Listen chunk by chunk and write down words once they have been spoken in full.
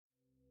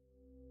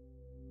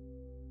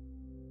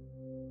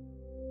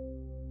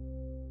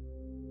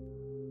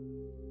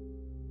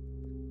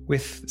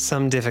With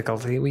some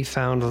difficulty, we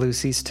found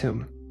Lucy's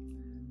tomb.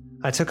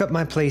 I took up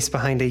my place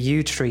behind a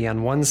yew tree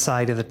on one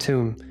side of the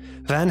tomb,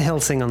 Van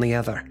Helsing on the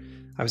other.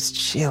 I was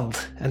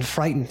chilled and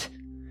frightened.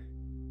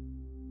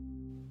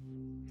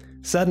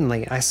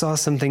 Suddenly, I saw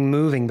something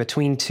moving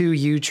between two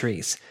yew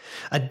trees,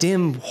 a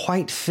dim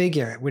white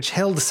figure which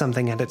held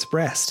something at its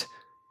breast.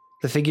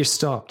 The figure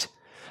stopped.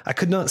 I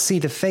could not see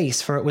the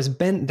face, for it was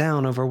bent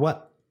down over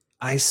what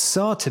I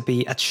saw to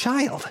be a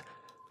child.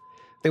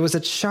 There was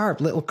a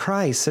sharp little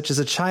cry such as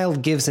a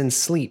child gives in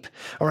sleep,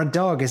 or a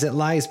dog as it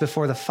lies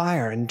before the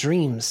fire and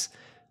dreams.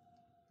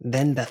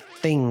 Then the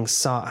thing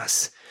saw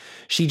us.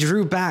 She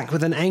drew back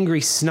with an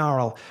angry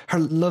snarl. Her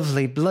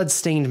lovely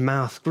blood-stained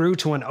mouth grew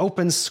to an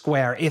open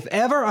square. If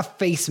ever a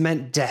face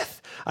meant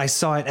death, I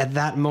saw it at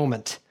that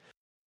moment.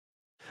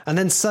 And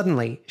then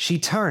suddenly she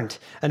turned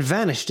and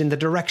vanished in the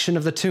direction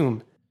of the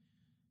tomb.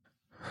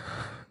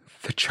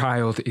 The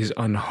child is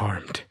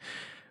unharmed.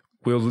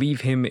 We'll leave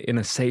him in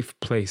a safe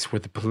place where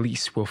the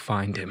police will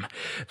find him.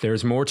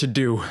 There's more to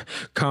do.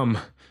 Come.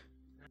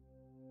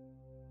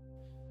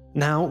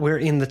 Now we're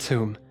in the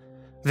tomb.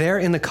 There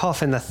in the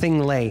coffin the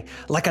thing lay,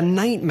 like a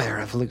nightmare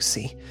of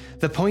Lucy.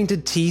 The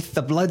pointed teeth,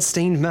 the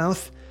blood-stained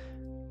mouth.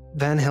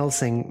 Van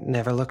Helsing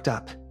never looked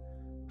up.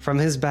 From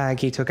his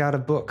bag he took out a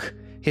book,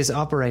 his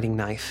operating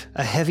knife,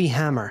 a heavy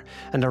hammer,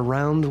 and a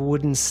round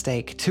wooden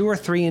stake, 2 or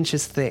 3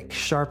 inches thick,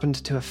 sharpened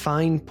to a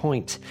fine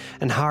point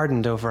and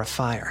hardened over a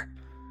fire.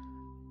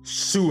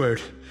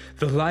 Seward,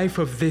 the life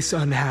of this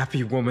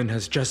unhappy woman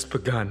has just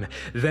begun.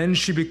 Then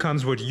she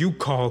becomes what you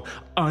call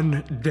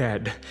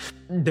undead.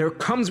 There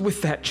comes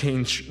with that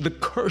change the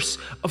curse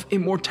of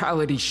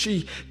immortality.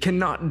 She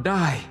cannot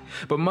die,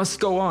 but must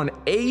go on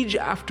age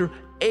after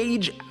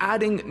age,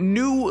 adding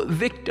new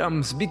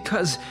victims,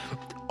 because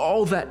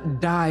all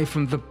that die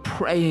from the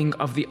preying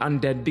of the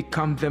undead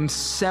become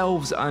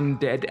themselves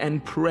undead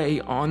and prey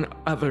on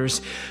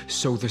others.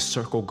 So the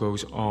circle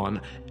goes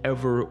on,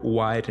 ever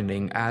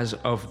widening as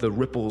of the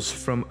ripples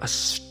from a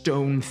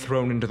stone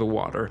thrown into the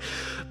water.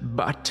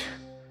 But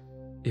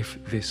if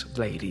this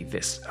lady,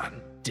 this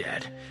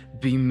undead,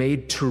 be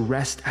made to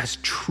rest as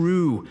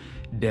true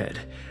dead,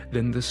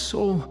 then the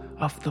soul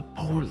of the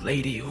poor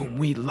lady whom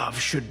we love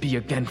should be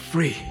again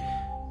free.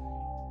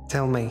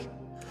 Tell me,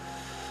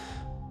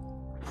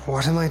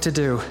 what am I to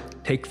do?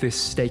 Take this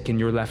stake in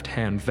your left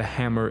hand, the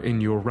hammer in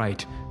your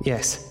right.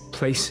 Yes.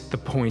 Place the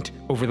point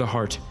over the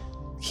heart.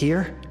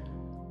 Here?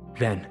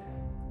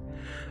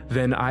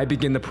 Then I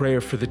begin the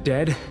prayer for the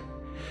dead.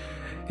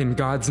 In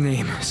God's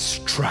name,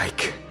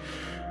 strike.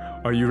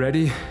 Are you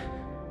ready?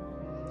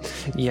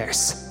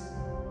 Yes.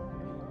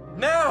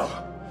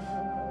 Now!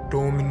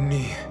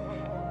 Domini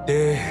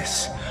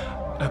Des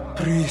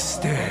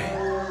Apriste.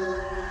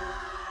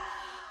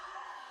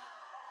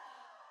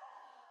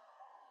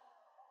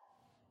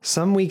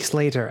 Some weeks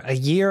later, a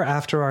year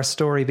after our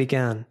story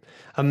began,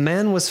 a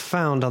man was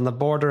found on the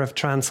border of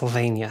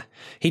Transylvania.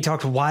 He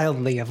talked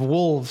wildly of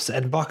wolves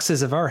and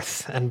boxes of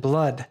earth and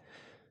blood.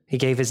 He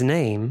gave his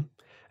name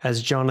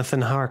as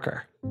Jonathan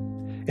Harker.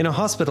 In a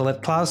hospital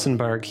at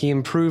Klausenburg, he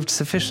improved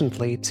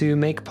sufficiently to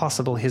make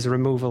possible his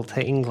removal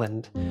to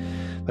England.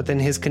 But then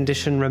his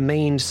condition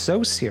remained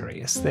so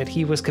serious that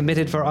he was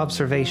committed for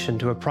observation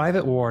to a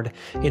private ward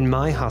in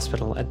my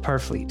hospital at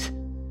Purfleet.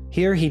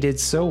 Here he did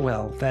so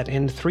well that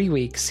in 3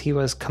 weeks he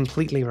was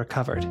completely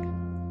recovered.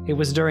 It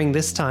was during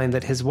this time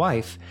that his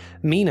wife,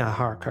 Mina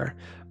Harker,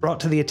 brought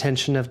to the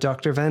attention of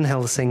Dr. Van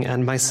Helsing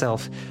and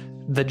myself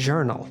the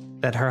journal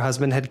that her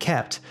husband had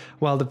kept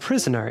while the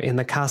prisoner in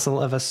the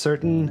castle of a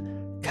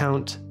certain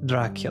Count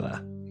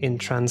Dracula in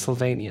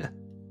Transylvania.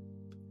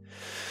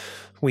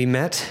 We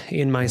met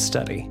in my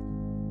study.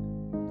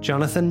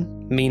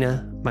 Jonathan,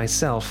 Mina,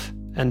 myself,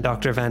 and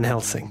Dr. Van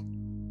Helsing.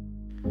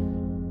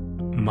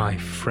 My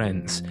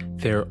friends,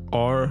 there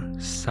are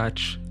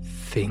such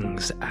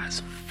things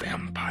as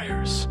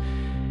vampires.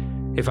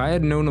 If I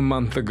had known a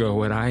month ago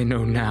what I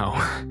know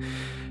now,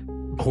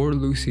 poor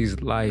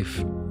Lucy's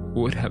life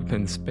would have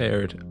been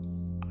spared.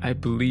 I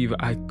believe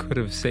I could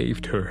have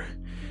saved her.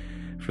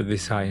 For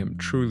this I am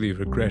truly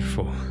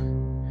regretful.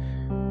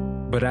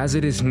 But as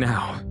it is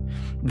now,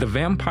 the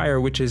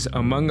vampire which is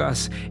among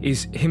us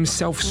is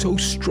himself so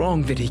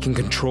strong that he can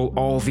control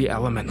all the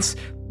elements.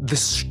 The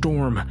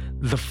storm,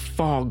 the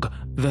fog,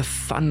 the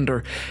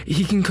thunder.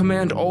 He can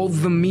command all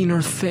the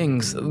meaner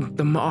things,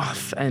 the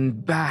moth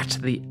and bat,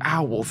 the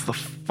owl, the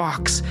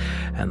fox,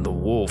 and the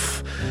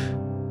wolf.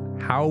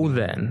 How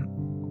then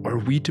are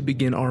we to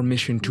begin our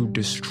mission to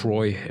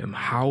destroy him?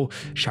 How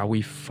shall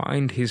we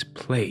find his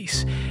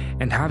place?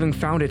 And having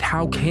found it,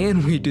 how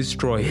can we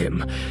destroy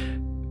him?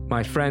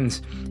 My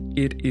friends,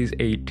 it is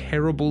a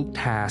terrible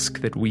task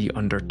that we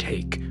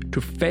undertake.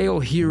 To fail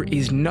here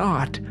is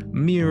not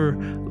mere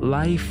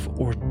life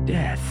or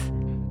death.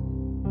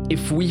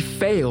 If we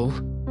fail,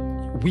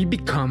 we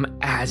become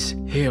as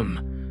him,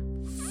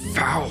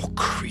 foul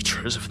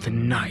creatures of the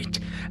night,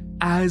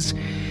 as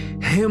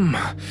him.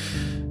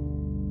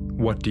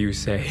 What do you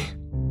say?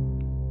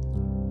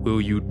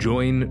 Will you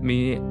join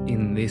me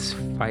in this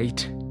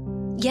fight?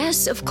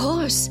 Yes, of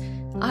course.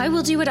 I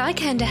will do what I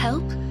can to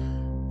help.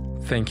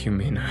 Thank you,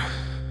 Mina.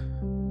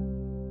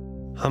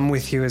 I'm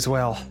with you as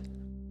well.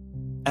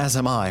 As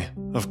am I,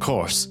 of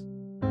course.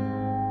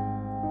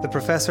 The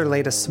professor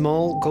laid a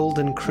small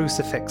golden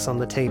crucifix on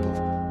the table.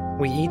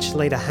 We each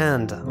laid a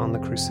hand on the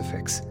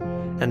crucifix,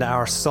 and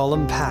our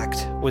solemn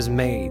pact was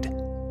made.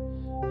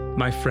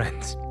 My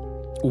friends,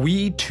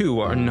 we too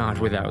are not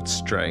without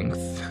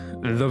strength.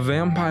 The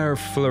vampire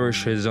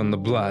flourishes on the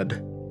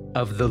blood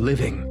of the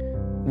living.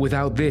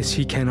 Without this,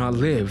 he cannot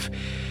live.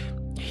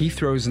 He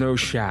throws no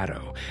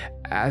shadow.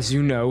 As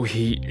you know,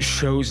 he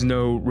shows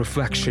no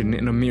reflection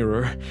in a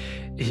mirror.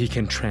 He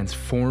can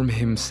transform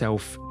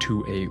himself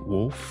to a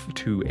wolf,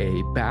 to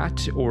a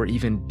bat, or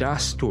even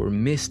dust or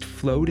mist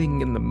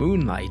floating in the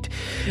moonlight.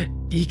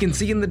 He can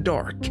see in the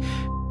dark.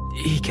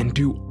 He can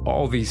do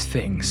all these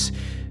things.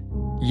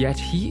 Yet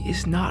he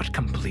is not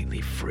completely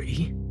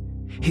free.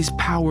 His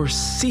power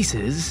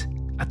ceases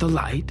at the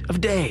light of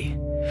day.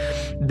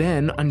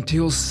 Then,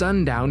 until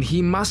sundown,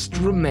 he must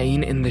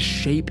remain in the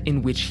shape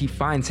in which he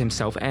finds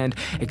himself, and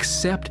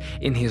except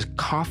in his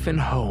coffin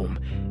home,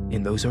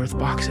 in those earth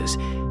boxes,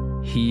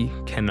 he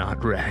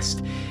cannot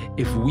rest.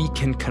 If we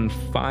can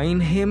confine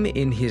him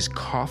in his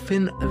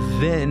coffin,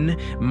 then,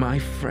 my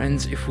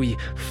friends, if we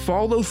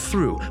follow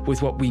through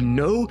with what we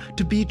know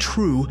to be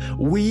true,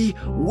 we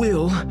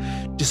will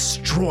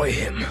destroy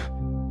him.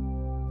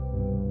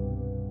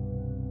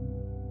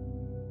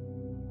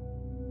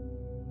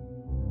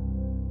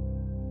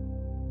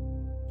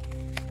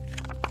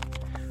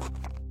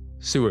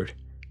 Seward,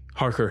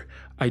 Harker,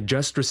 I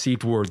just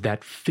received word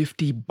that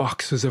 50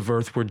 boxes of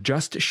earth were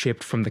just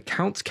shipped from the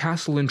Count's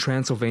castle in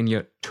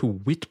Transylvania to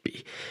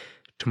Whitby.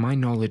 To my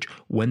knowledge,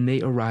 when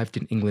they arrived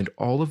in England,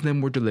 all of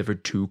them were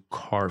delivered to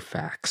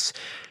Carfax.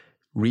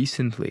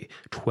 Recently,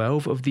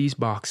 12 of these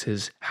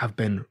boxes have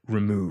been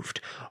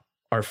removed.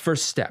 Our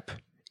first step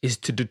is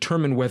to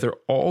determine whether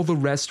all the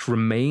rest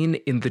remain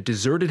in the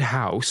deserted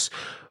house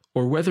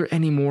or whether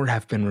any more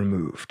have been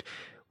removed.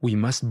 We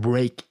must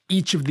break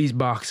each of these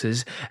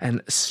boxes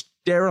and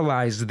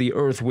sterilize the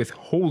earth with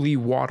holy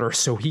water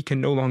so he can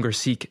no longer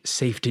seek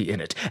safety in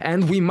it.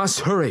 And we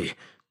must hurry.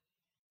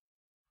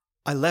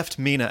 I left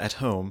Mina at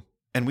home,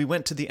 and we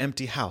went to the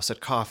empty house at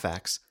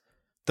Carfax.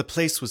 The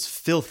place was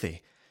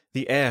filthy,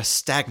 the air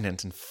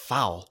stagnant and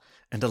foul,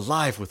 and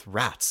alive with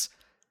rats.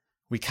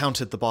 We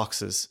counted the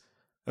boxes,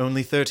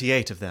 only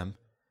 38 of them,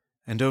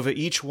 and over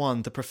each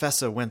one the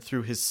professor went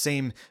through his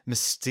same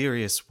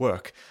mysterious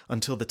work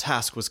until the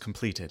task was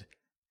completed.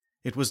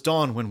 It was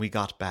dawn when we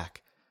got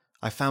back.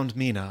 I found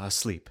Mina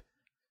asleep.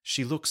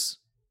 She looks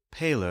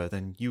paler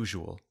than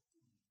usual.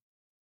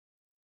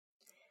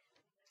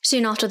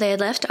 Soon after they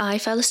had left, I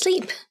fell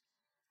asleep.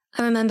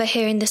 I remember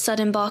hearing the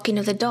sudden barking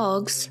of the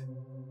dogs,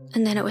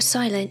 and then it was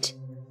silent.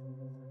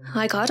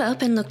 I got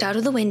up and looked out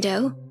of the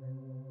window.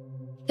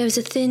 There was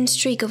a thin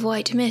streak of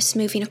white mist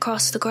moving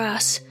across the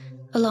grass,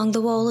 along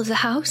the wall of the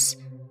house.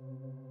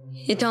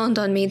 It dawned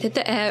on me that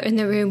the air in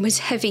the room was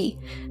heavy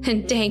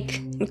and dank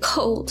and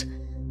cold.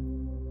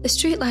 The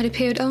streetlight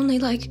appeared only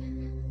like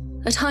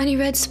a tiny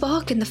red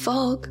spark in the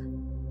fog.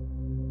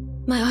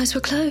 My eyes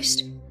were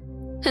closed,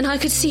 and I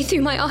could see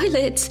through my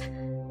eyelids.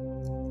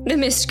 The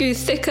mist grew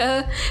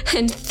thicker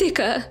and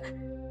thicker.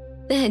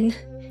 Then,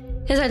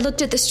 as I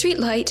looked at the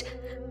streetlight,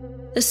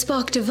 the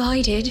spark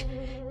divided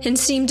and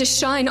seemed to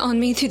shine on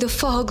me through the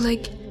fog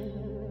like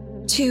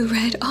 2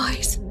 red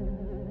eyes.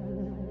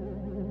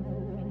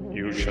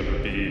 You shall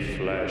be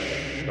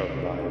flesh of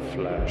my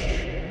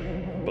flesh,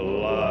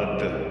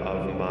 blood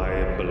of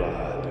my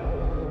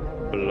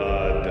blood,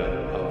 blood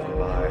of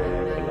my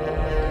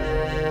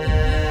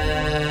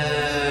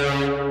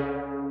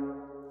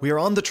blood. We are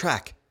on the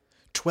track.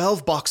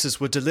 12 boxes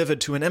were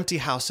delivered to an empty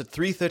house at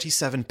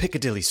 337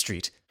 Piccadilly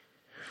Street.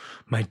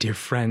 My dear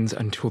friends,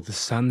 until the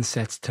sun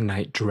sets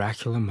tonight,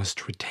 Dracula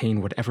must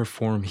retain whatever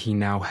form he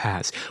now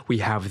has. We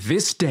have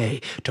this day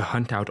to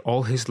hunt out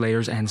all his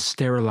lairs and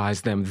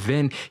sterilize them.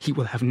 Then he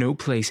will have no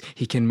place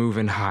he can move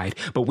and hide.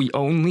 But we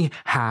only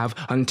have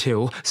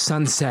until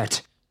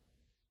sunset.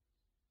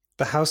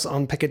 The house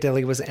on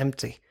Piccadilly was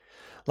empty.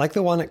 Like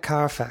the one at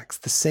Carfax,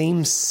 the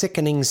same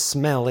sickening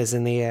smell is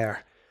in the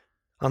air.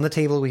 On the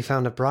table we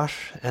found a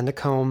brush and a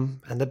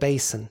comb and a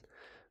basin,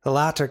 the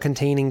latter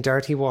containing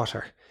dirty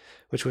water,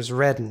 which was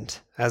reddened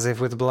as if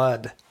with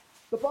blood.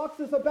 The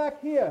boxes are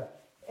back here.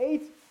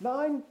 8,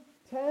 9,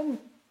 10,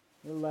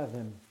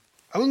 11.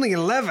 Only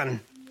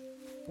 11?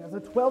 There's a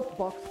 12th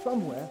box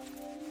somewhere.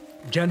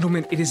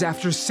 Gentlemen, it is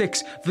after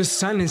 6. The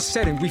sun is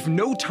setting. We've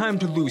no time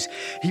to lose.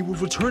 He will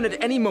return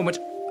at any moment.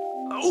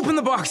 Open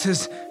the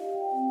boxes.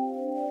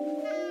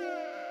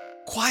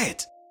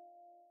 Quiet!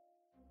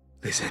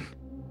 Listen.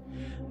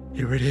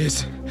 Here it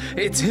is.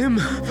 It's him.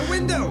 The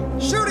window!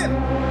 Shoot him!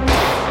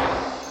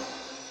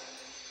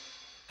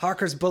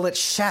 Harker's bullet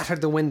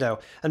shattered the window,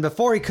 and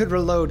before he could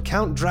reload,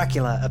 Count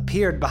Dracula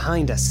appeared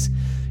behind us.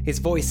 His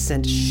voice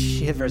sent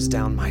shivers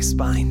down my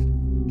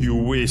spine. You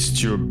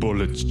waste your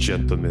bullets,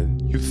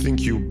 gentlemen. You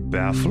think you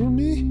baffle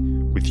me?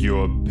 With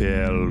your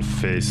pale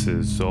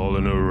faces all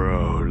in a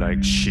row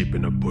like sheep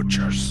in a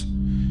butcher's.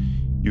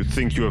 You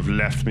think you have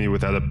left me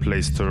without a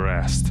place to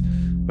rest,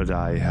 but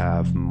I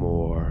have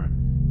more.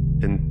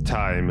 And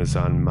time is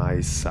on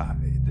my side.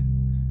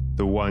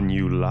 The one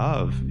you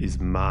love is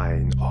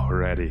mine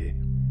already.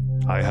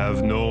 I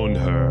have known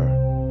her.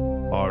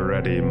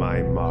 Already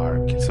my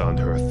mark is on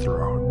her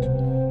throat.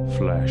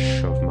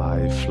 Flesh of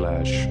my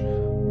flesh,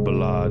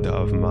 blood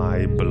of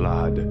my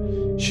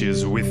blood. She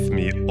is with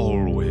me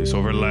always,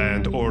 over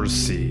land or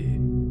sea.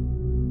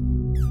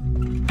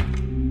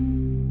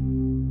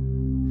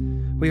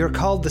 We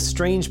recalled the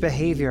strange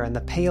behavior and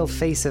the pale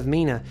face of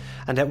Mina,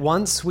 and at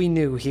once we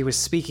knew he was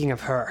speaking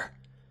of her.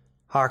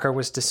 Harker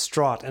was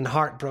distraught and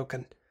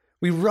heartbroken.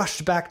 We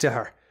rushed back to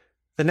her.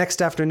 The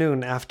next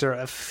afternoon, after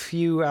a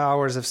few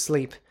hours of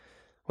sleep,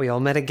 we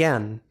all met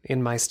again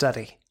in my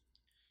study.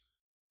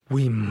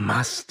 We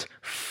must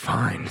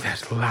find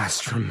that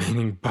last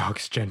remaining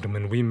box,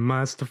 gentlemen. We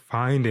must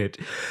find it.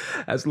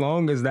 As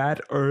long as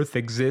that earth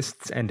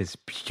exists and is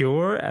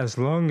pure, as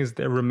long as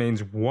there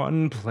remains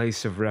one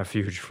place of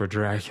refuge for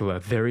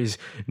Dracula, there is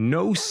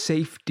no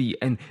safety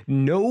and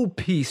no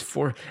peace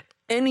for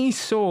any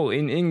soul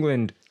in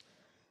England.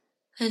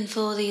 And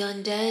for the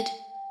undead,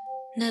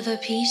 never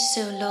peace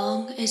so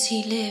long as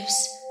he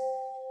lives.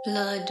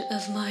 Blood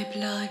of my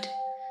blood,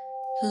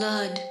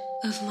 blood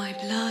of my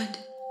blood.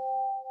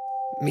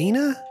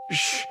 Mina?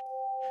 Shh.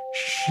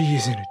 She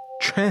is in a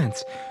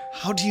trance.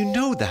 How do you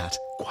know that?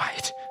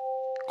 Quiet.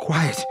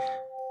 Quiet.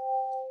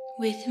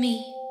 With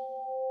me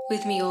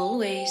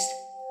always,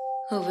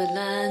 over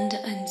land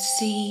and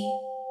sea.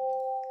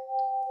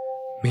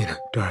 Mina,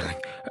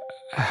 darling,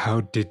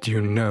 how did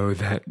you know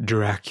that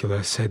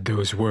Dracula said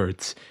those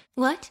words?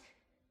 What?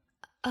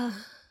 I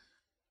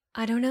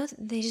don't know.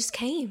 They just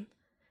came.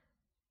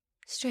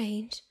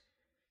 Strange.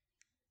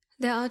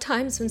 There are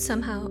times when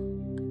somehow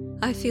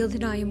I feel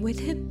that I am with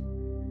him.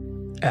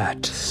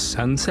 At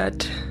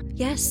sunset?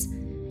 Yes,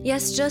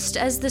 just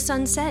as the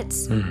sun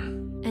sets.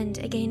 And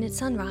again at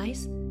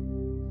sunrise.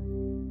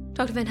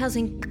 Dr. Van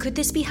Helsing, could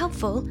this be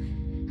helpful?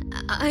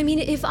 I mean,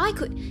 if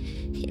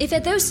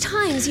at those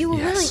times you were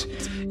willing...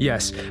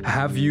 Yes,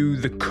 have you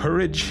the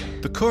courage?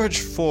 The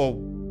courage for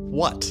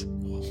what?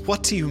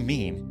 What do you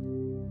mean?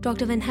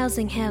 Dr. Van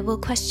Helsing here will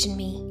question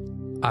me.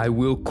 I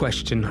will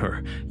question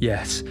her,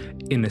 yes,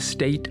 in a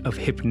state of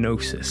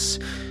hypnosis.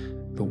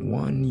 The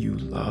one you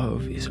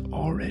love is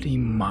already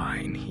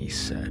mine, he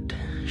said.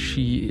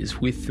 She is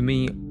with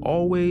me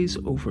always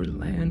over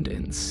land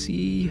and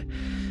sea.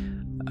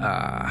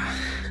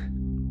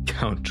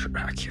 Count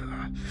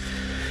Dracula.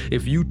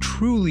 If you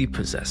truly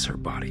possess her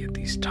body at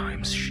these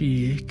times,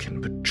 she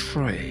can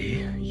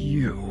betray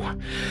you.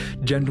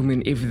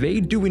 Gentlemen, if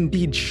they do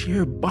indeed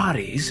share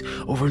bodies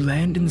over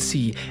land and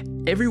sea,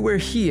 everywhere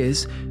he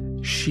is,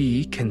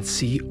 she can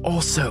see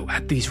also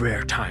at these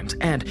rare times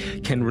and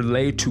can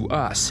relay to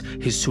us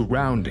his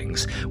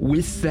surroundings.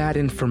 With that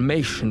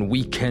information,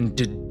 we can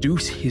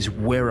deduce his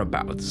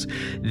whereabouts.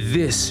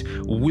 This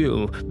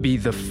will be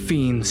the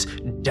fiend's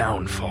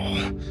downfall.